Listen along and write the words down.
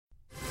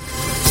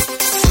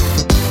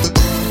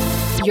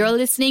You're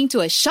listening to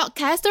a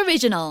Shockcast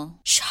original.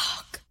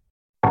 Shock.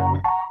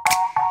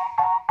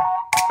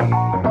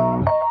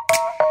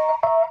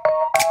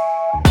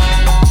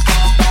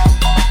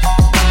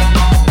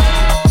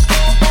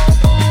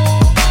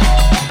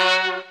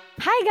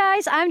 Hi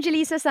guys, I'm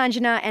Jaleesa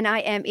Sanjana and I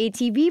am a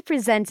TV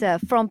presenter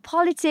from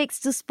politics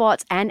to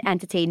sports and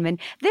entertainment.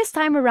 This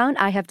time around,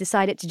 I have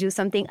decided to do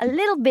something a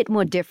little bit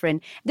more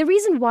different. The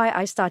reason why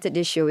I started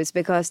this show is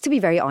because, to be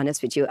very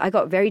honest with you, I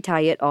got very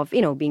tired of,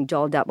 being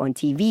dolled up on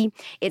TV.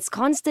 It's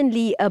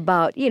constantly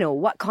about,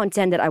 what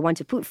content that I want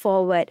to put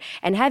forward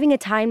and having a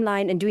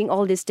timeline and doing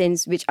all these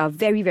things which are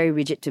very, very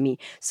rigid to me.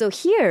 So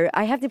here,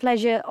 I have the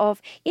pleasure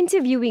of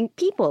interviewing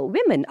people,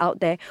 women out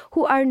there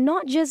who are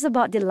not just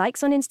about the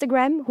likes on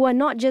Instagram, who are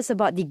not just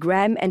about the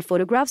gram and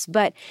photographs,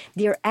 but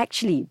they're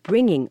actually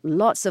bringing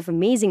lots of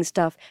amazing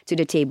stuff to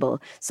the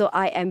table. So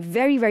I am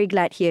very, very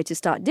glad here to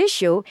start this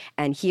show.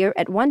 And here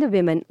at Wonder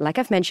Women, like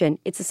I've mentioned,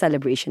 it's a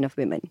celebration of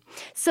women.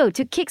 So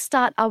to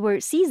kickstart our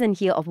season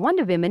here of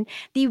Wonder Women,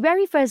 the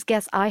very first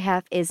guest I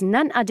have is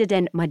none other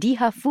than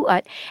Madiha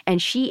Fuad,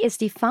 and she is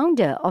the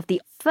founder of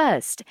the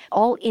first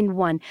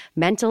all-in-one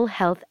mental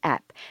health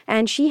app.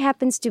 And she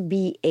happens to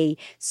be a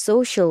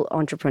social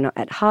entrepreneur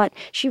at heart.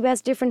 She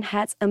wears different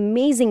hats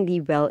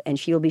amazingly well, and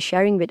she'll be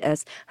sharing with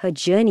us her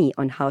journey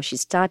on how she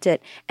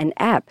started an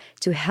app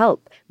to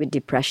help with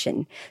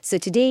depression. So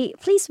today,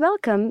 please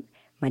welcome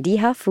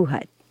Madiha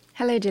Fuad.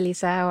 Hello,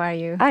 Jaleesa. How are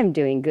you? I'm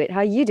doing good. How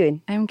are you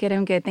doing? I'm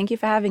good. Thank you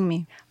for having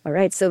me. All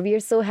right. So we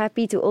are so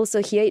happy to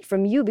also hear it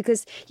from you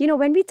because,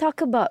 when we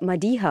talk about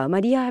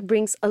Madiha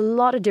brings a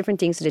lot of different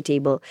things to the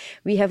table.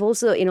 We have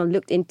also,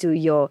 looked into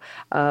your,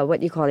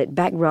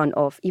 background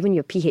of even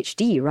your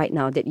PhD right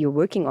now that you're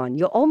working on.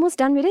 You're almost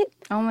done with it?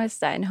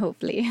 Almost done,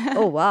 hopefully.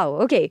 Oh, wow.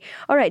 Okay.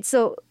 All right.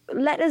 So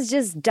let us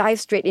just dive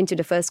straight into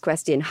the first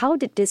question. How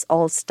did this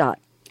all start?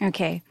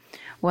 Okay.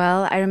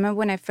 Well, I remember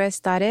when I first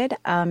started,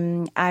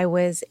 I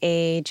was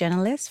a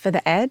journalist for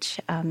The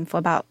Edge for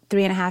about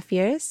 3.5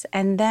 years.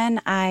 And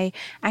then I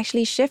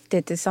actually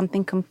shifted to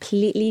something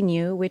completely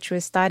new, which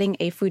was starting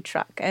a food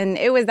truck. And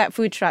it was that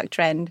food truck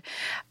trend.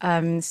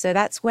 So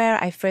that's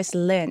where I first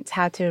learned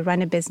how to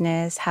run a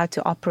business, how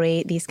to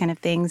operate, these kind of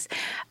things.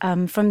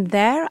 From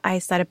there, I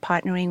started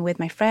partnering with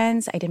my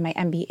friends. I did my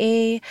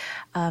MBA.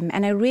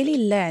 And I really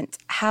learned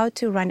how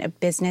to run a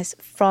business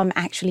from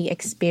actually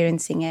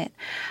experiencing it.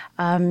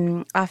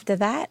 After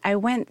that, I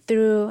went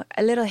through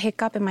a little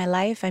hiccup in my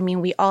life. I mean,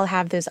 we all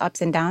have those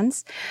ups and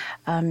downs.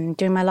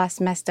 During my last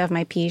semester of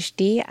my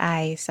PhD,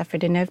 I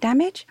suffered a nerve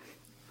damage,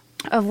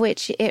 of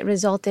which it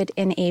resulted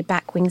in a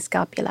back wing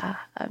scapula.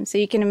 So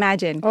you can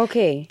imagine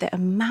the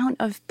amount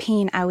of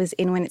pain I was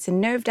in when it's a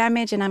nerve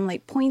damage and I'm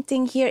like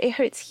pointing here, it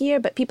hurts here,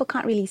 but people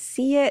can't really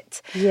see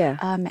it. Yeah.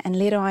 And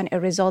later on, it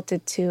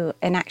resulted to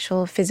an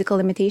actual physical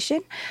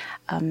limitation.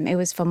 It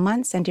was for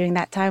months, and during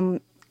that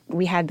time,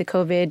 we had the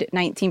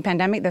COVID-19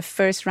 pandemic, the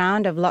first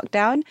round of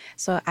lockdown.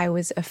 So I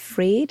was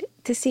afraid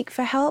to seek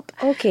for help.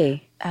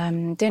 Okay.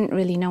 Didn't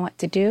really know what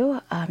to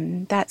do.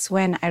 That's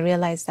when I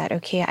realized that,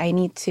 I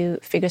need to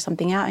figure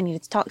something out. I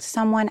needed to talk to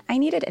someone. I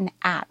needed an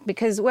app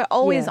because we're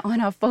always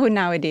on our phone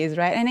nowadays,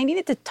 right? And I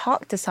needed to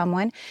talk to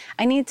someone.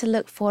 I needed to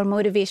look for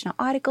motivational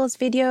articles,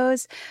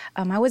 videos.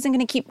 I wasn't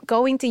going to keep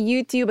going to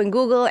YouTube and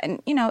Google.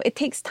 And, it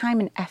takes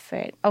time and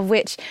effort, of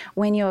which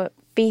when you're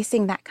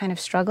facing that kind of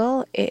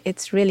struggle,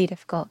 it's really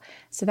difficult.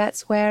 So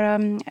that's where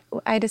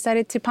I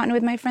decided to partner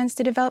with my friends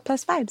to develop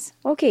Plus Vibes.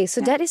 Okay, so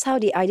that is how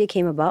the idea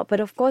came about. But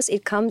of course,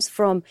 it comes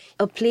from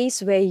a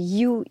place where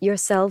you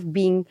yourself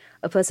being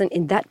a person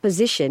in that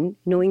position,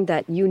 knowing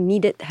that you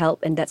needed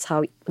help, and that's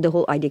how the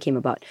whole idea came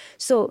about.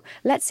 So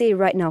let's say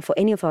right now, for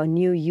any of our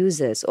new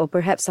users, or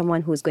perhaps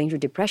someone who's going through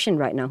depression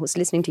right now, who's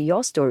listening to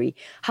your story,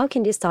 how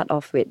can they start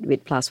off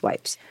with Plus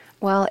Vibes?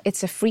 Well,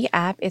 it's a free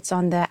app. It's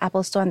on the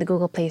Apple Store and the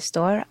Google Play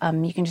Store.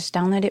 You can just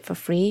download it for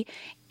free.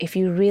 If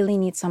you really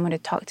need someone to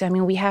talk to,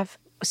 we have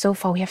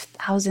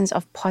thousands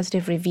of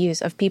positive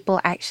reviews of people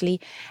actually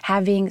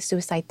having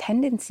suicide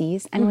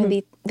tendencies. And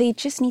when they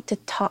just need to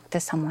talk to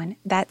someone,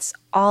 that's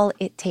all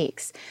it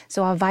takes.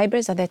 So our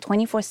Vibers are there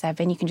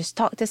 24/7. You can just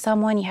talk to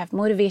someone. You have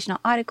motivational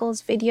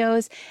articles,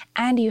 videos,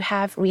 and you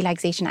have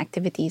relaxation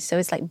activities. So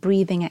it's like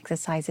breathing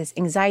exercises,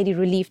 anxiety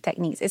relief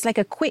techniques. It's like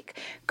a quick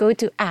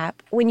go-to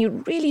app when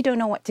you really don't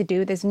know what to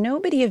do. There's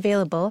nobody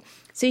available.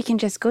 So you can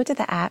just go to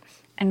the app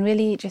and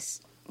really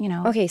just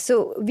Okay,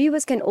 so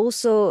viewers can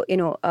also,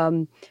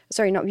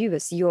 not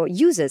viewers, your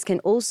users can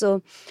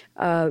also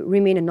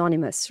remain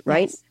anonymous,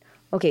 right? Yes.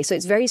 Okay, so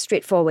it's very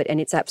straightforward and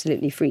it's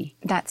absolutely free.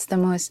 That's the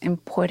most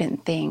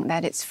important thing,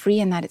 that it's free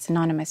and that it's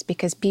anonymous,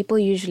 because people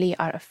usually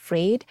are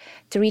afraid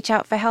to reach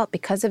out for help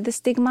because of the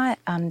stigma.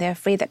 They're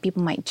afraid that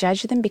people might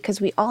judge them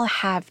because we all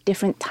have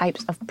different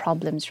types of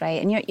problems,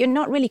 right? And you're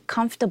not really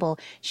comfortable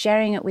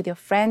sharing it with your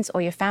friends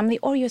or your family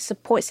or your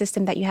support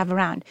system that you have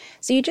around.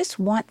 So you just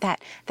want that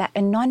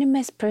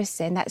anonymous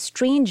person, that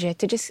stranger,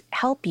 to just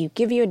help you,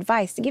 give you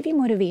advice, to give you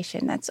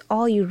motivation. That's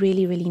all you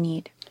really, really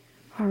need.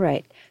 All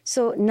right.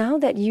 So now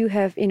that you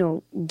have,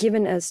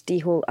 given us the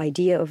whole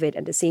idea of it,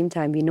 at the same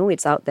time, we know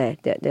it's out there,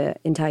 the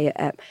entire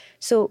app.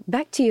 So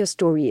back to your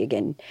story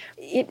again.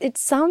 It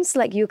sounds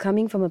like you're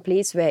coming from a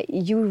place where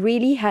you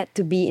really had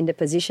to be in the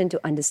position to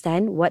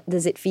understand what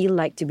does it feel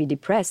like to be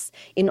depressed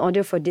in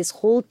order for this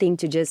whole thing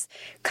to just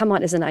come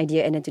out as an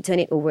idea and then to turn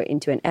it over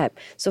into an app.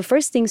 So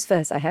first things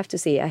first, I have to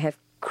say I have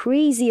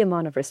crazy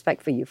amount of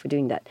respect for you for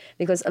doing that,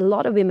 because a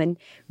lot of women,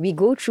 we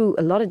go through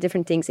a lot of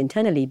different things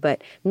internally, but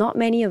not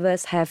many of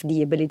us have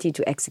the ability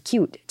to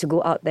execute, to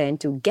go out there and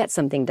to get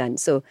something done.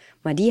 So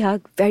Madiha,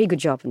 very good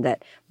job on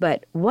that.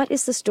 But what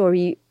is the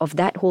story of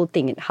that whole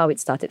thing and how it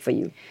started for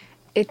you?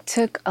 It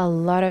took a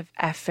lot of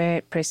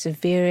effort,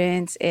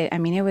 perseverance. It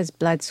was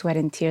blood, sweat,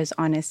 and tears,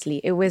 honestly.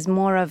 It was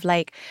more of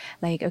like,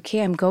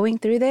 okay, I'm going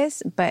through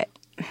this, but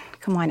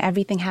come on,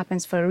 everything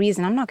happens for a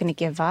reason. I'm not going to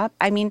give up.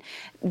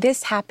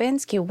 This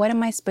happens. Okay, what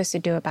am I supposed to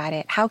do about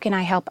it? How can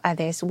I help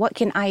others? What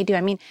can I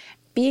do?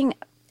 Being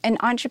an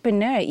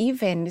entrepreneur,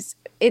 even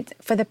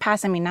for the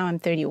past, now I'm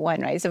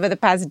 31, right? So for the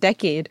past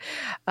decade,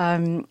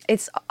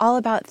 it's all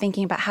about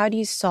thinking about how do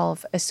you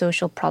solve a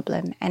social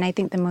problem. And I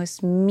think the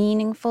most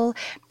meaningful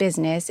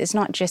business is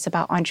not just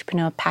about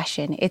entrepreneurial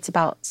passion. It's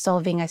about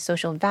solving a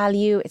social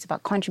value. It's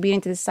about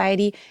contributing to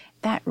society.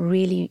 That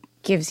really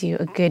gives you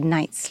a good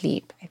night's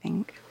sleep, I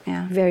think.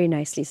 Yeah. Very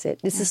nicely said.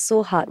 This is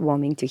so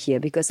heartwarming to hear,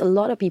 because a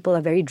lot of people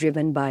are very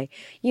driven by,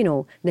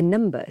 the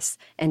numbers,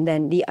 and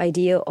then the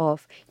idea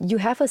of you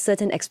have a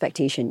certain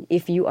expectation.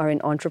 If you are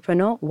an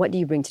entrepreneur, what do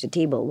you bring to the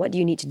table? What do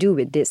you need to do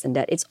with this and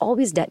that? It's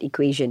always that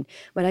equation.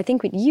 But I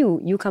think with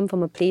you come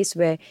from a place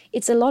where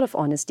it's a lot of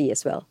honesty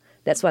as well.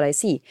 That's what I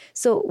see.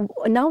 So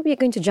now we're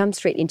going to jump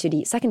straight into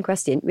the second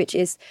question, which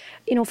is,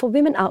 for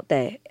women out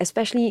there,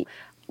 especially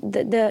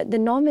the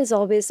norm is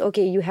always,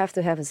 okay, you have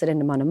to have a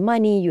certain amount of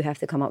money, you have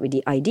to come up with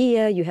the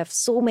idea, you have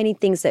so many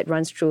things that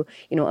runs through,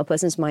 a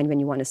person's mind when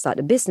you want to start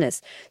a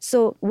business.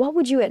 So what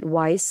would you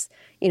advise,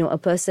 a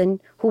person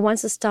who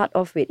wants to start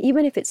off with,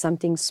 even if it's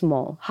something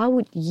small? How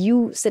would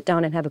you sit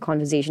down and have a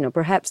conversation, or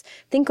perhaps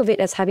think of it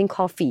as having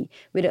coffee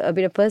with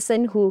a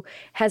person who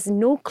has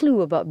no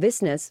clue about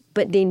business,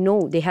 but they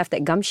know they have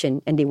that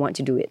gumption and they want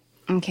to do it?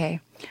 Okay.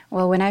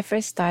 Well, when I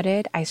first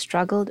started, I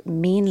struggled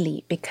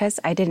mainly because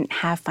I didn't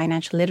have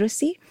financial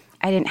literacy.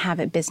 I didn't have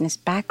a business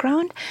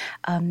background.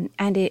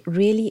 And it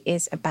really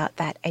is about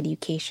that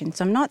education.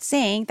 So I'm not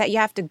saying that you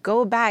have to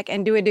go back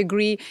and do a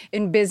degree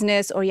in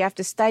business or you have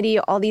to study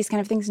all these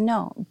kind of things.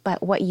 No.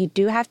 But what you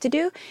do have to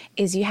do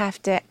is you have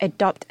to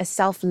adopt a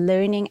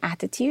self-learning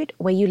attitude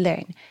where you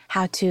learn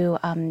how to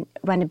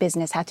run a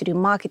business, how to do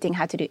marketing,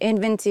 how to do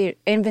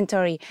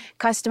inventory,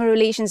 customer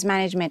relations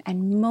management,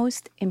 and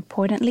most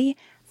importantly,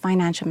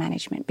 financial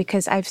management,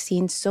 because I've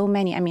seen so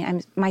many.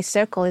 My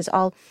circle is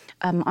all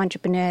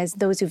entrepreneurs,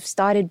 those who've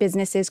started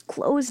businesses,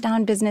 closed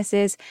down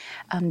businesses.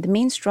 The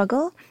main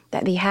struggle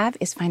that they have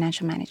is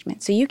financial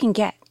management. So you can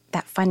get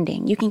that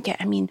funding. You can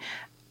get,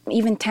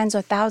 even tens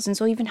of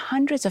thousands or even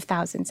hundreds of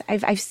thousands.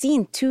 I've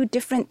seen 2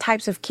 different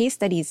types of case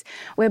studies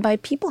whereby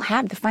people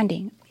have the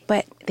funding,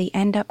 but they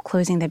end up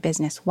closing their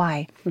business.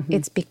 Why? Mm-hmm.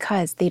 It's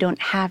because they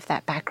don't have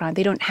that background.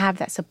 They don't have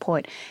that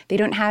support. They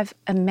don't have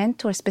a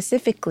mentor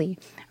specifically,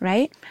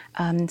 right?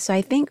 So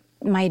I think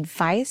my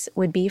advice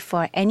would be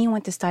for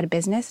anyone to start a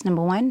business.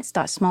 Number 1,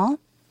 start small.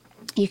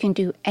 You can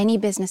do any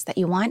business that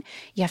you want.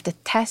 You have to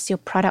test your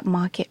product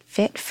market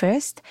fit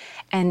first.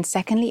 And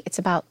secondly, it's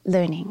about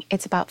learning.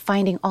 It's about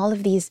finding all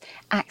of these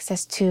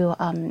access to,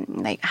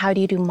 how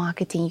do you do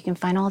marketing? You can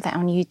find all that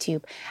on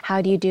YouTube.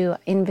 How do you do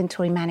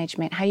inventory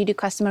management? How do you do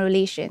customer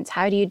relations?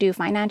 How do you do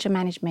financial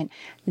management?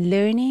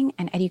 Learning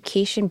and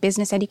education,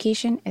 business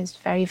education is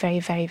very, very,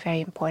 very,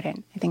 very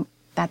important. I think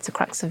that's the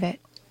crux of it.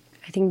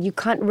 I think you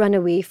can't run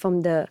away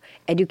from the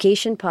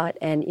education part,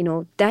 and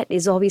that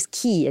is always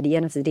key at the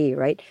end of the day,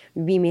 right?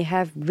 We may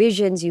have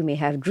visions, you may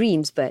have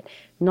dreams, but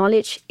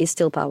knowledge is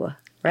still power,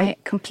 right?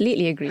 I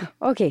completely agree.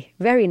 Okay,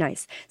 very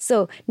nice.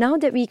 So now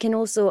that we can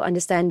also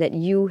understand that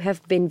you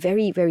have been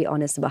very, very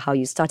honest about how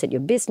you started your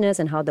business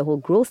and how the whole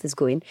growth is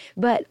going,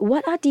 but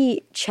what are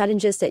the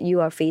challenges that you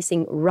are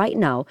facing right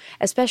now,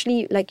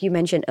 especially like you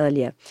mentioned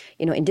earlier,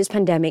 in this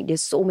pandemic,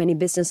 there's so many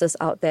businesses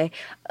out there.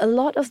 A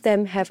lot of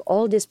them have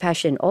all this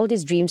passion, all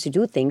these dreams to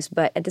do things,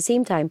 but at the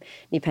same time,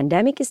 the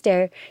pandemic is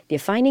there, they're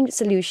finding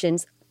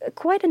solutions.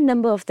 Quite a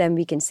number of them,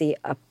 we can say,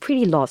 are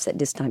pretty lost at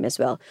this time as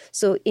well.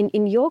 So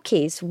in your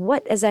case,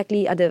 what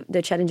exactly are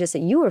the challenges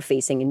that you are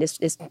facing in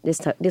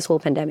this whole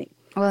pandemic?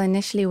 Well,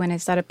 initially when I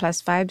started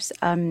Plus Vibes,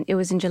 it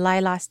was in July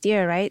last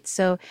year, right?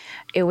 So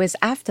it was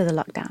after the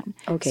lockdown.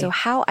 Okay. So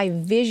how I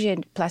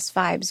visioned Plus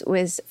Vibes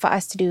was for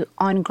us to do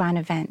on-ground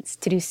events,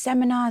 to do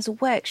seminars,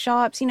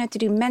 workshops, to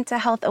do mental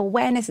health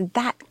awareness,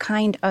 that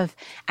kind of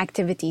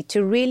activity,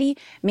 to really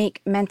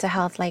make mental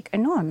health like a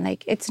norm.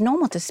 Like it's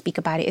normal to speak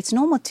about it. It's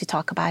normal to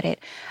talk about it.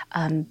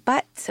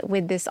 But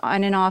with this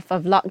on and off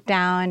of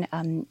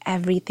lockdown,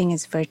 everything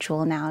is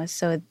virtual now.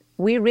 So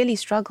we really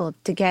struggled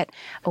to get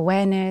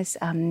awareness,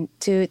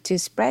 to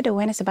spread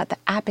awareness about the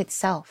app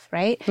itself,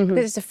 right? Mm-hmm.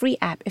 Because it's a free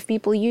app. If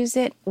people use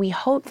it, we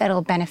hope that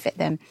it'll benefit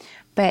them.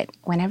 But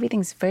when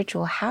everything's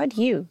virtual, how do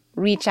you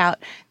reach out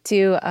to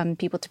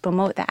people to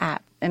promote the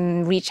app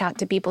and reach out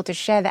to people to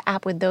share the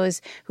app with those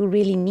who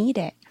really need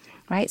it,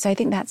 right? So I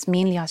think that's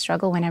mainly our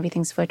struggle. When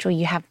everything's virtual,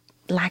 you have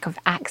lack of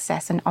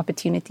access and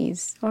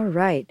opportunities. All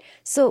right.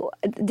 So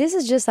this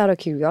is just out of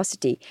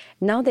curiosity.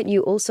 Now that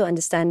you also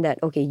understand that,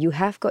 okay, you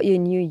have got your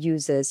new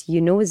users, you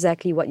know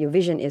exactly what your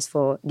vision is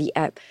for the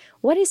app.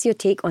 What is your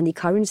take on the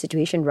current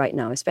situation right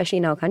now, especially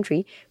in our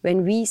country,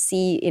 when we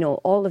see,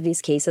 all of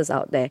these cases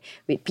out there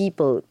with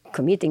people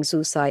committing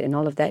suicide and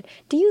all of that?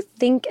 Do you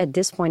think at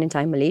this point in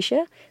time,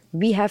 Malaysia,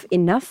 we have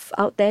enough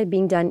out there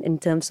being done in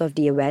terms of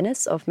the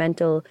awareness of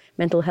mental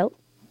health?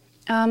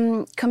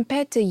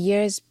 Compared to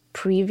years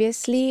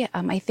previously,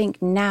 I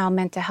think now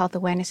mental health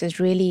awareness is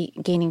really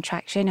gaining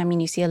traction. I mean,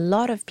 you see a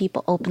lot of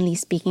people openly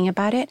speaking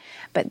about it,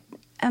 but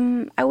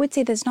I would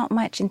say there's not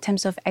much in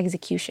terms of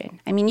execution.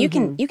 I mean, you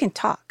can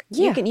talk.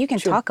 Yeah, you can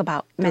talk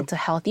about mental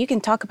health. You can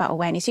talk about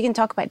awareness. You can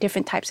talk about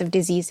different types of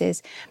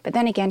diseases. But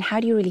then again, how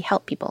do you really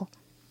help people?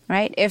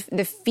 Right? If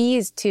the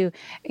fees to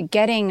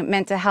getting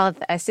mental health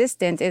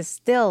assistance is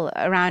still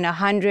around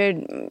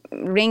 100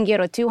 ringgit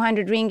or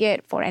 200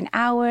 ringgit for an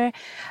hour,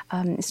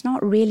 it's not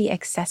really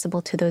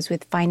accessible to those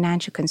with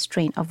financial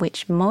constraint, of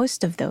which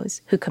most of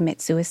those who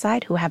commit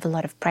suicide, who have a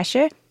lot of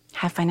pressure,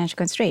 have financial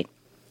constraint.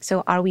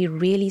 So are we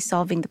really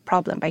solving the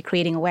problem by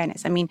creating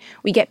awareness? I mean,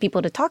 we get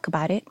people to talk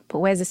about it, but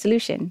where's the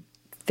solution?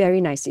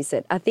 Very nicely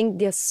said. I think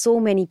there's so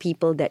many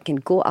people that can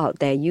go out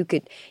there. You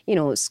could,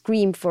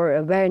 scream for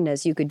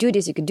awareness. You could do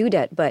this, you could do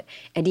that. But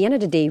at the end of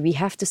the day, we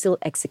have to still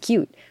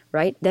execute,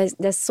 right?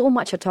 There's so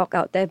much talk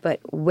out there, but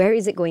where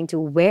is it going to?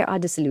 Where are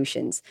the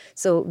solutions?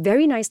 So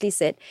very nicely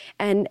said.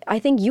 And I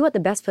think you are the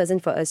best person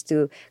for us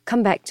to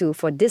come back to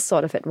for this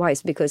sort of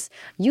advice, because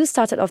you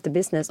started off the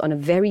business on a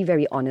very,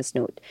 very honest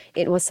note.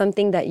 It was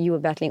something that you were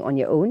battling on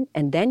your own,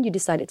 and then you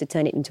decided to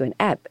turn it into an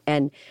app.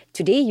 And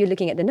today you're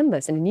looking at the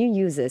numbers and the new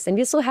users, and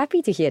we're so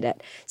happy to hear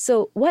that.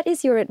 So what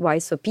is your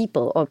advice for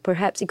people, or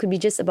perhaps it could be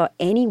just about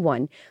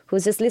anyone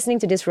who's just listening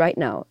to this right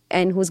now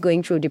and who's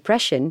going through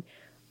depression?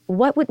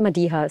 What would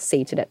Madiha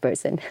say to that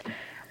person?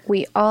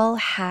 We all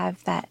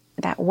have that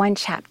one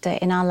chapter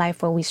in our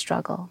life where we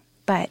struggle,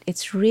 but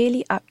it's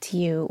really up to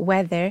you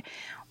what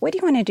do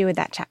you want to do with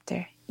that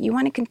chapter? You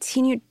want to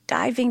continue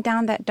diving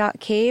down that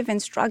dark cave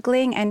and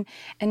struggling, and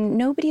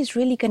nobody's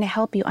really going to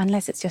help you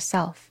unless it's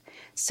yourself.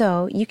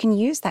 So you can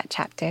use that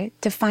chapter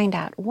to find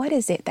out what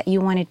is it that you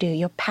want to do,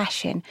 your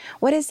passion.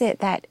 What is it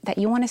that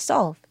you want to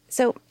solve?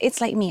 So it's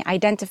like me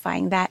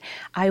identifying that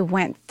I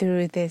went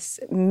through this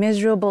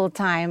miserable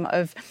time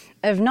of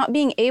not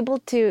being able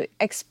to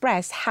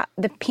express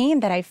the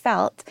pain that I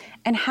felt,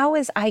 and how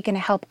was I going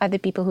to help other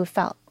people who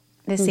felt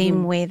the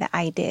same way that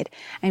I did.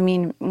 I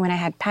mean, when I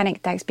had panic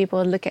attacks, people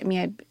would look at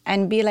me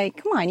and be like,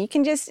 come on, you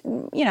can just,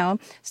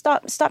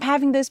 stop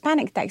having those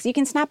panic attacks. You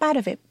can snap out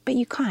of it, but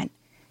you can't.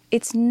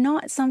 It's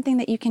not something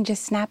that you can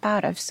just snap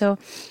out of. So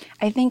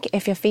I think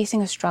if you're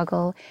facing a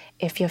struggle,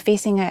 if you're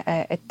facing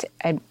a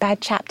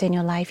bad chapter in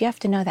your life, you have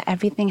to know that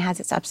everything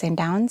has its ups and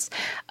downs.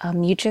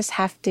 You just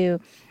have to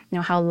know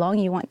how long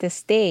you want to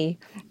stay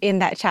in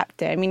that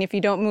chapter. I mean, if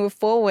you don't move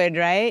forward,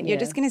 right, you're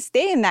just going to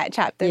stay in that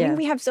chapter. Yeah. I mean,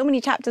 we have so many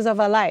chapters of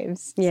our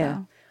lives. Yeah.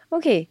 So.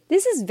 Okay,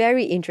 this is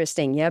very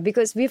interesting,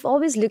 because we've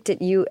always looked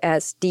at you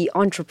as the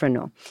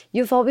entrepreneur.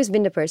 You've always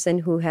been the person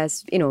who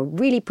has,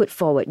 really put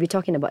forward. We're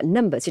talking about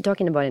numbers. You're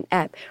talking about an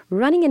app.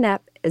 Running an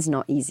app is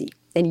not easy,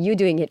 and you're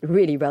doing it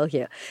really well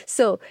here.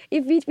 So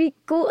if we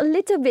go a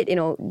little bit,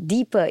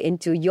 deeper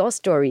into your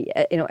story,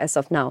 as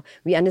of now,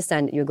 we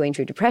understand that you're going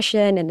through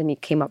depression, and then you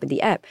came up with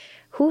the app.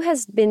 Who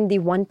has been the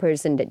one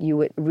person that you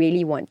would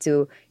really want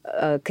to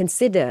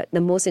consider the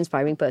most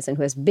inspiring person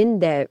who has been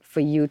there for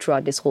you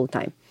throughout this whole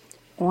time?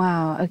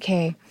 Wow.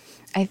 Okay.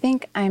 I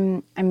think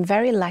I'm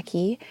very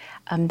lucky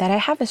that I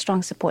have a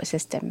strong support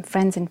system,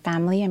 friends and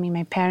family. I mean,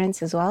 my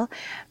parents as well.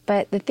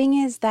 But the thing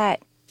is that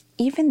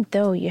even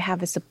though you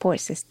have a support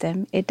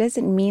system, it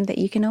doesn't mean that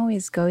you can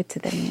always go to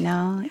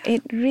them,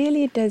 It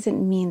really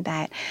doesn't mean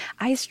that.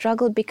 I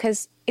struggled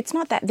because it's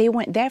not that they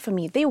weren't there for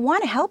me. They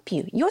want to help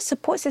you. Your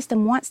support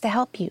system wants to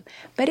help you.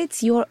 But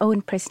it's your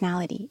own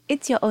personality.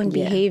 It's your own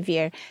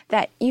behavior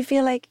that you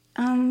feel like,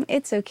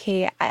 it's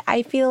okay.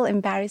 I feel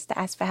embarrassed to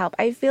ask for help.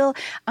 I feel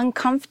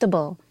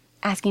uncomfortable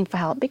asking for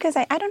help because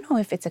I don't know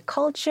if it's a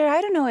culture.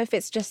 I don't know if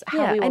it's just how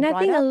we were brought up. And I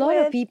think a lot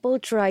of people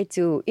try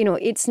to,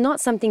 it's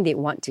not something they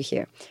want to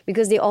hear,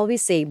 because they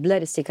always say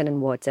blood is thicker than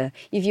water.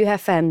 If you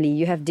have family,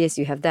 you have this,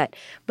 you have that.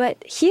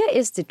 But here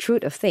is the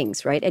truth of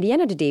things, right? At the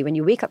end of the day, when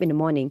you wake up in the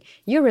morning,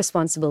 you're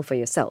responsible for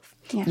yourself.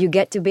 Yeah. You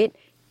get to bed,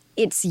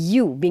 it's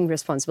you being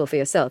responsible for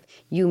yourself.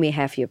 You may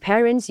have your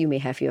parents, you may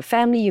have your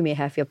family, you may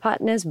have your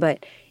partners,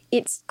 but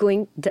it's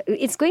going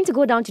to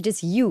go down to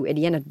just you at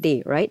the end of the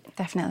day, right?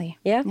 Definitely.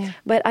 Yeah?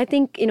 But I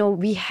think,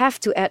 we have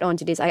to add on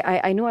to this.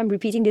 I know I'm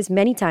repeating this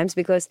many times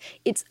because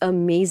it's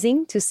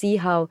amazing to see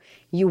how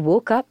you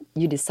woke up,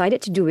 you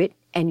decided to do it,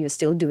 and you're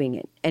still doing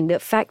it. And the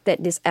fact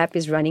that this app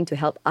is running to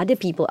help other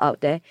people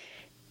out there,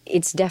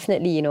 it's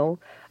definitely,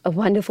 a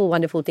wonderful,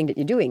 wonderful thing that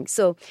you're doing.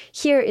 So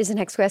here is the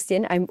next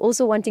question. I'm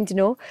also wanting to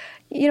know,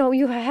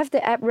 you have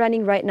the app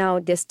running right now.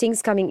 There's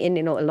things coming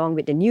in, along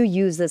with the new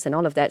users and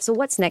all of that. So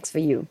what's next for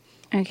you?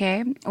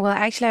 Okay. Well,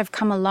 actually, I've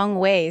come a long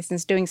way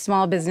since doing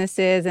small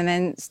businesses and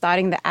then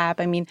starting the app.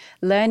 I mean,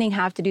 learning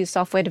how to do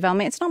software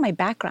development, it's not my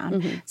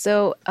background. Mm-hmm.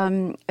 So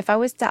if I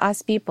was to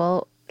ask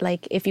people,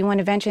 like, if you want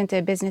to venture into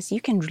a business,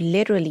 you can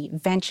literally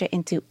venture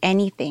into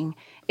anything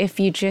if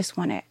you just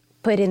want to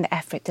put in the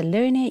effort to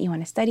learn it, you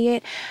want to study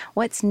it.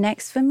 What's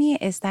next for me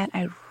is that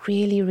I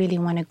really, really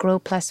want to grow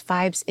Plus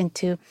Vibes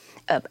into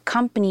a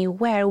company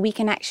where we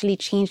can actually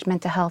change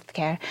mental health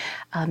care,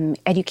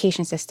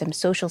 education systems,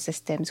 social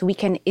systems. We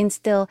can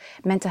instill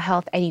mental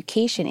health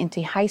education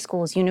into high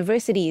schools,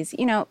 universities,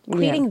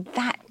 creating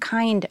that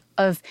kind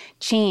of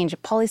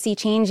change, policy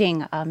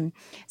changing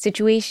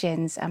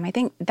situations. I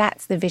think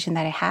that's the vision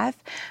that I have.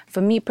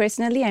 For me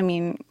personally, I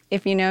mean,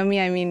 if you know me,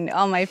 I mean,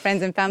 all my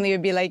friends and family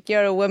would be like,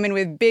 you're a woman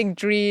with big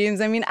dreams.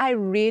 I mean, I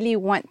really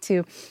want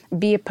to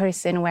be a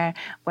person where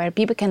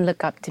people can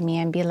look up to me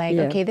and be like,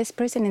 okay, this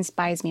person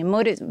inspires me,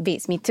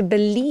 motivates me to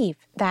believe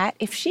that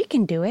if she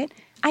can do it,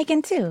 I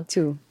can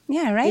too.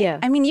 Yeah, right? Yeah.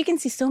 I mean, you can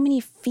see so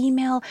many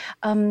female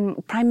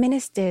prime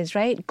ministers,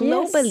 right?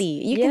 Globally.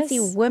 Yes. You can see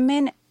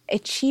women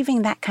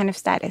achieving that kind of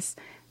status.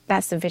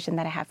 That's the vision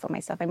that I have for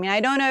myself. I mean, I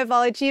don't know if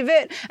I'll achieve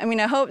it. I mean,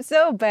 I hope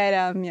so, but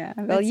yeah.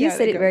 Well, you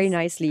said it very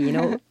nicely,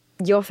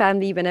 Your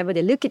family, whenever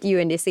they look at you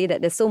and they say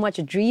that there's so much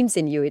dreams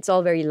in you, it's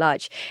all very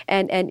large.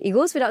 And it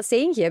goes without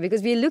saying here,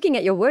 because we're looking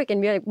at your work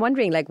and we're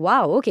wondering like,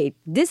 wow, okay,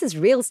 this is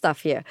real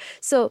stuff here.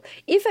 So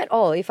if at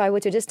all, if I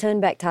were to just turn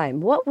back time,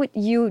 what would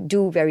you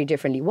do very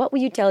differently? What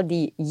would you tell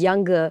the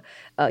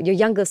your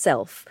younger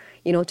self,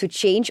 to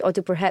change, or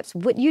to perhaps,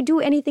 would you do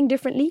anything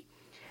differently?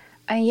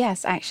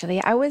 Yes,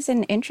 actually. I was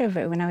an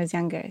introvert when I was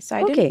younger. So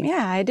I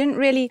didn't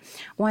really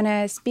want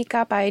to speak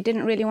up. I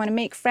didn't really want to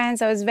make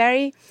friends. I was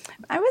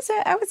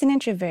an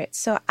introvert.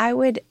 So I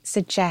would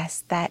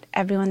suggest that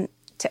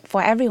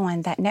for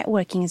everyone, that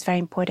networking is very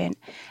important,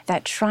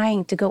 that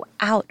trying to go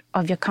out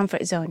of your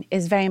comfort zone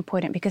is very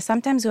important, because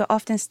sometimes we're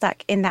often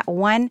stuck in that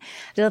one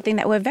little thing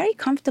that we're very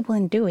comfortable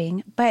in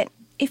doing. But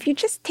if you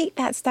just take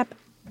that step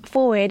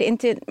forward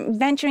into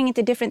venturing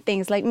into different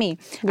things, like me.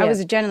 I was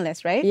a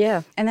journalist, right?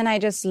 Yeah. And then I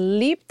just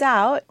leaped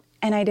out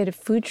and I did a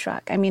food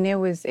truck. I mean, that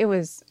was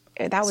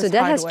so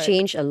that has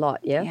changed a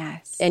lot, yeah?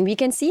 Yes. And we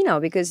can see now,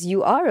 because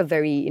you are a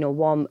very,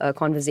 warm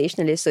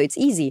conversationalist, so it's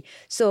easy.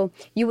 So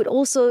you would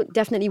also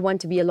definitely want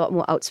to be a lot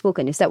more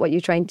outspoken. Is that what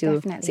you're trying to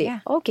say?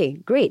 Yeah. Okay,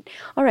 great.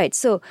 All right.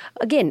 So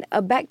again,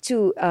 back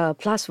to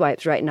Plus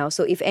Vibes right now.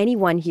 So if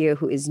anyone here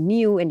who is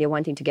new and they're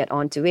wanting to get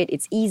onto it,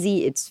 it's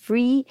easy, it's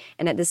free,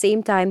 and at the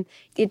same time,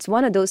 it's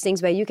one of those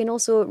things where you can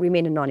also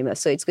remain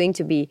anonymous. So it's going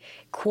to be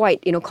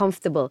quite,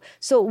 comfortable.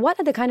 So what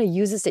are the kind of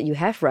users that you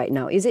have right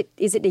now? Is it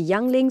the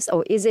younglings,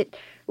 or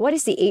what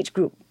is the age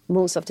group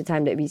most of the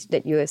time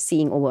that you're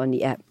seeing over on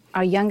the app?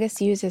 Our youngest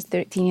user is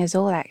 13 years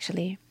old,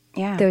 actually.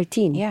 Yeah.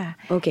 13? Yeah.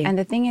 Okay. And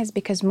the thing is,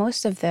 because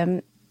most of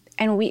them,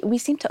 and we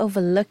seem to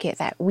overlook it,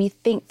 that we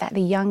think that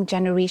the young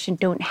generation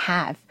don't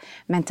have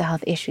mental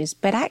health issues,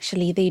 but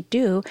actually they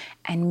do,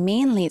 and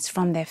mainly it's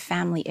from their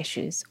family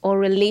issues or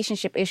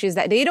relationship issues,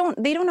 that they don't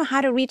know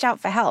how to reach out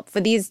for help for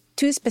these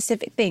two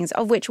specific things,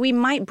 of which we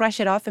might brush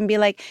it off and be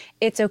like,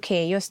 it's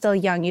okay, you're still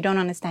young, you don't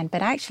understand.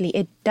 But actually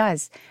it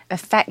does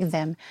affect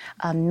them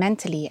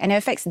mentally, and it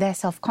affects their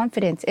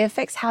self-confidence. It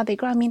affects how they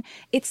grow. I mean,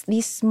 it's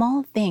these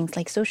small things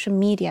like social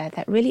media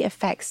that really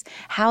affects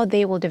how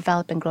they will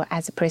develop and grow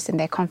as a person,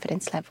 their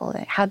confidence level,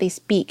 how they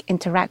speak,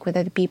 interact with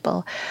other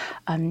people.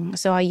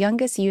 So our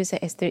youngest user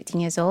is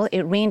 13 years old.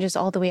 It ranges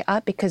all the way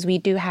up because we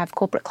do have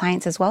corporate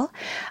clients as well.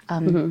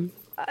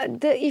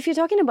 If you're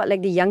talking about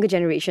like the younger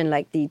generation,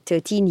 like the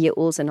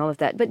 13-year-olds and all of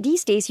that, but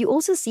these days you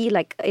also see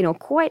like,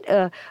 quite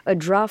a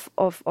draft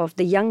of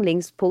the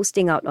younglings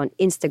posting out on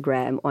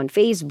Instagram, on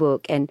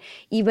Facebook, and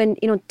even,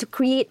 to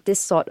create this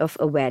sort of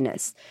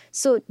awareness.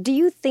 So do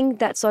you think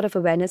that sort of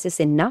awareness is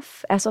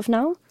enough as of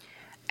now?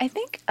 I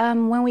think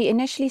when we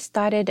initially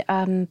started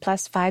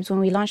Plus Vibes, when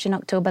we launched in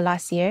October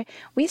last year,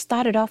 we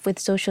started off with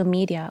social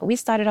media. We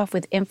started off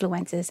with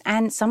influencers,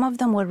 and some of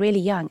them were really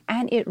young,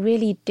 and it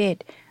really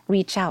did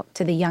reach out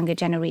to the younger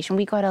generation.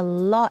 We got a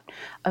lot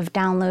of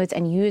downloads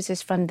and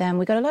users from them.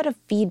 We got a lot of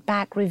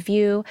feedback,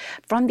 review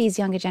from these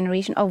younger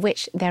generation, of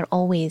which they're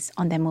always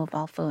on their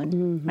mobile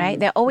phone, right?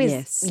 They're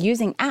always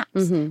using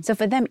apps. So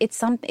for them,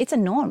 it's a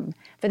norm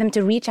for them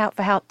to reach out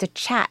for help, to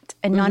chat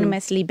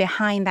anonymously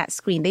behind that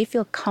screen. They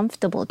feel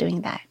comfortable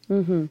doing that.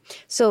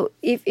 So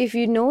if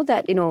you know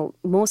that,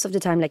 most of the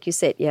time, like you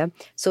said,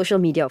 social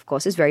media, of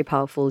course, is very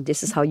powerful.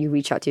 This is how you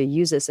reach out to your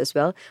users as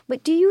well.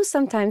 But do you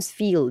sometimes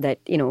feel that,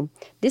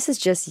 this is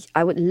just,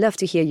 I would love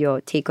to hear your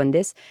take on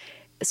this.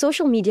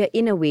 social media,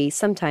 in a way,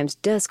 sometimes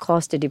does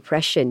cause the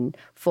depression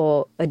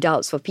for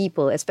adults, for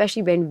people,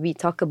 especially when we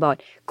talk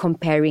about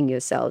comparing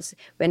yourselves.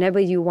 Whenever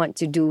you want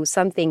to do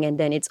something, and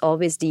then it's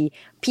always the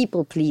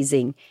people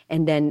pleasing,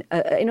 and then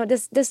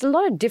there's a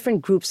lot of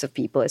different groups of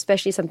people,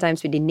 especially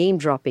sometimes with the name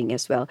dropping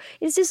as well.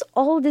 It's just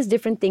all these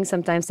different things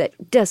sometimes that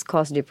does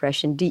cause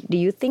depression. Do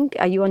you think,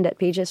 are you on that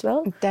page as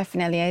well?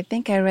 Definitely. I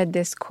think I read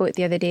this quote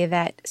the other day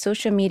that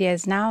social media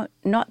is now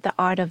not the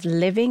art of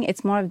living,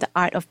 it's more of the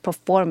art of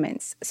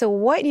performance. So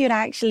what you'd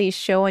actually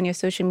show on your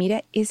social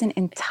media isn't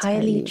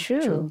entirely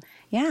true.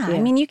 Yeah. I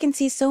mean, you can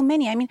see so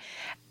many. I mean,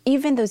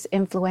 even those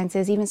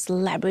influencers, even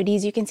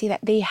celebrities, you can see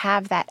that they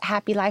have that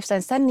happy lifestyle,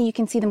 and suddenly you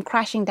can see them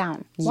crashing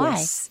down. Why?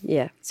 Yes.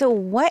 Yeah. So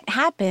what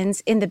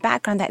happens in the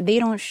background that they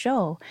don't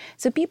show?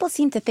 So people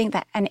seem to think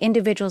that an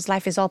individual's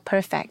life is all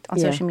perfect on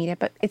social media,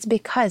 but it's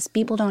because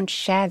people don't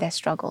share their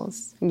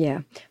struggles.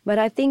 Yeah. But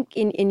I think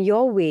in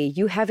your way,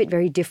 you have it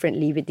very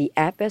differently with the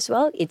app as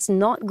well. It's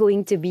not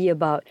going to be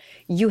about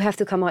you have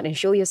to come out and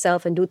show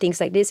yourself and do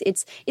things like this.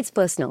 It's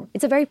personal.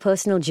 It's a very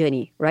personal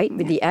journey, right,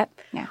 with the app.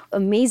 Yeah.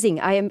 Amazing.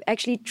 I am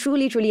actually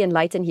truly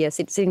enlightened here,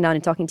 sitting down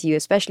and talking to you,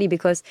 especially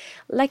because,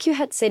 like you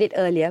had said it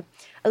earlier,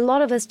 a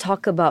lot of us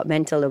talk about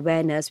mental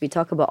awareness, we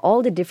talk about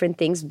all the different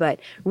things, but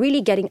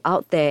really getting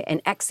out there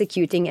and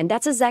executing, and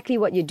that's exactly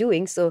what you're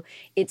doing. So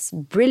it's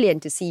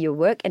brilliant to see your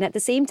work. And at the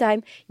same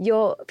time,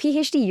 your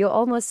PhD, you're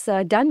almost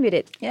done with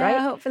it, right?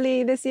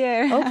 Hopefully this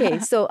year. Okay,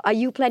 so are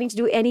you planning to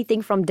do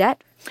anything from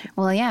that?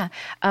 Well, yeah.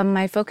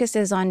 My focus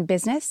is on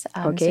business.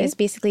 So it's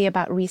basically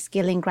about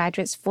reskilling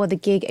graduates for the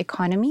gig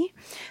economy.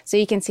 So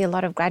you can see a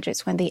lot of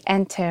graduates when they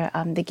enter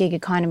the gig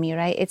economy,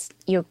 right?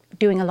 You're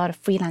doing a lot of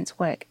freelance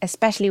work,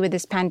 especially with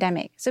this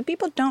pandemic. So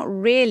people don't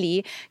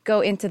really go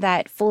into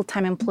that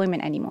full-time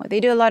employment anymore. They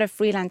do a lot of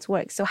freelance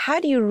work. So how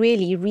do you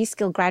really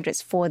reskill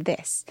graduates for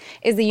this?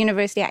 Is the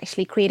university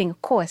actually creating a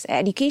course, an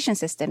education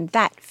system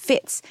that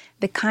fits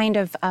the kind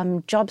of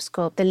job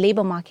scope, the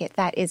labor market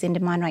that is in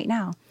demand right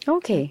now?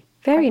 Okay.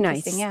 Very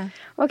nice. Yeah.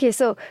 Okay,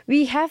 so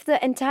we have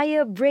the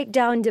entire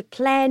breakdown, the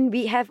plan.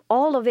 We have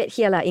all of it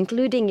here,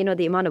 including,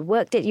 the amount of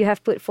work that you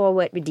have put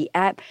forward with the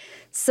app.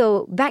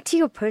 So back to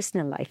your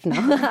personal life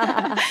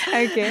now.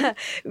 Okay.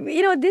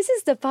 This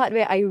is the part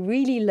where I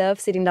really love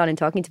sitting down and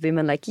talking to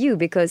women like you,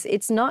 because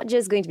it's not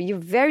just going to be, you're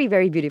very,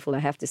 very beautiful, I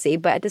have to say,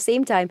 but at the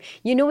same time,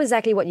 you know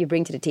exactly what you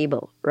bring to the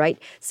table, right?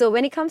 So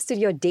when it comes to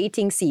your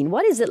dating scene,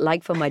 what is it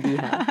like for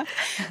Madiha?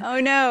 Oh,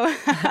 no.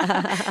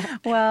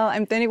 Well,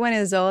 I'm 31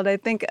 years old. I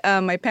think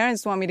my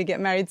parents want me to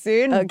get married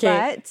soon,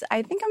 but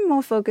I think I'm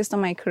more focused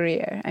on my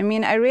career. I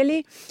mean,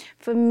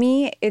 for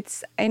me,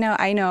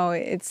 I know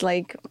it's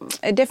like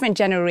a different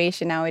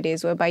generation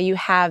nowadays whereby you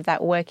have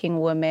that working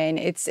woman.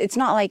 It's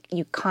not like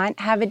you can't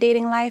have a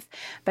dating life,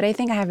 but I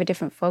think I have a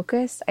different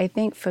focus. I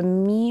think for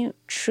me,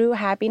 true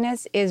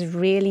happiness is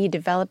really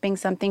developing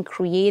something,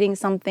 creating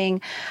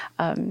something.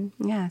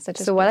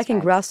 Such as so what I can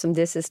grasp from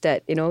this is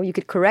that, you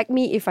could correct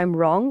me if I'm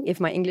wrong, if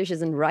my English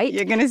isn't right.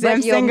 You're going to say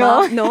I'm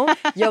single.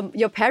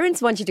 Your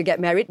parents want you to get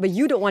married, but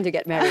you don't want to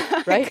get married,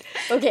 right?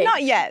 Okay.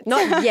 Not yet.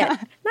 Not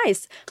yet.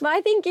 Nice. But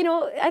I think,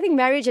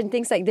 marriage and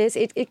things like this,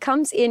 it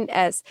comes in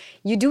as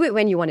you do it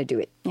when you want to do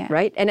it,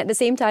 right? And at the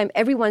same time,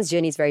 everyone's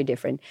journey is very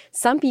different.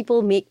 Some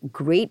people make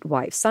great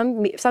wives.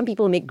 Some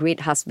people make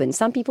great husbands.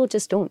 Some people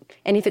just don't.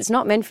 And if it's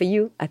not meant for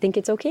you, I think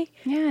it's okay.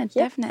 Yeah,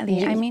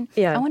 definitely. I mean,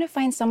 I want to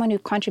find someone who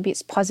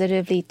contributes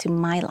positively to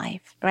my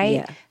life, right?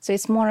 Yeah. So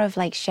it's more of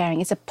like sharing.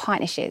 It's a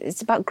partnership.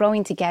 It's about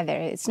growing together.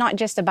 It's not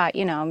just about,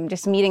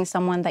 just meeting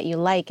someone that you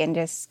like and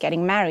just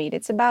getting married.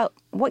 It's about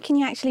what can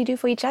you actually do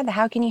for each other?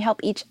 How can you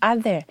help each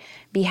other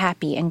be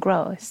happy and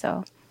grow?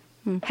 So...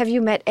 Have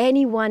you met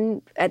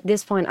anyone at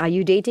this point? Are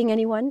you dating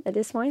anyone at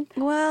this point?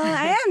 Well,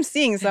 I am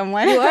seeing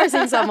someone. You are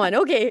seeing someone.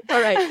 Okay. All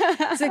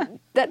right. So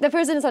the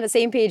person is on the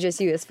same page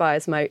as you as far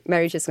as my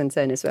marriage is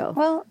concerned as well.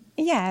 Well,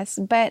 yes.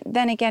 But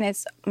then again,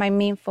 my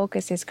main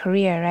focus is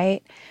career,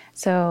 right?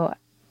 So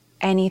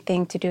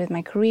anything to do with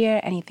my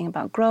career, anything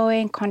about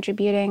growing,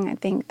 contributing, I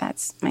think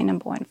that's my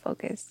number one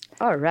focus.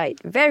 All right.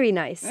 Very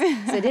nice.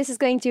 So this is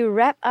going to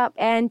wrap up,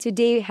 and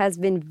today has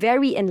been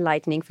very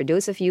enlightening for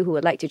those of you who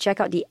would like to check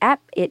out the app.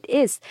 It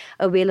is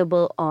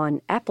available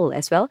on Apple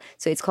as well.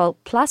 So it's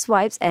called Plus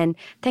Vibes, and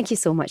thank you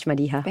so much,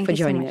 Madiha, for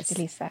joining us.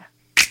 Thank you so much, Lisa.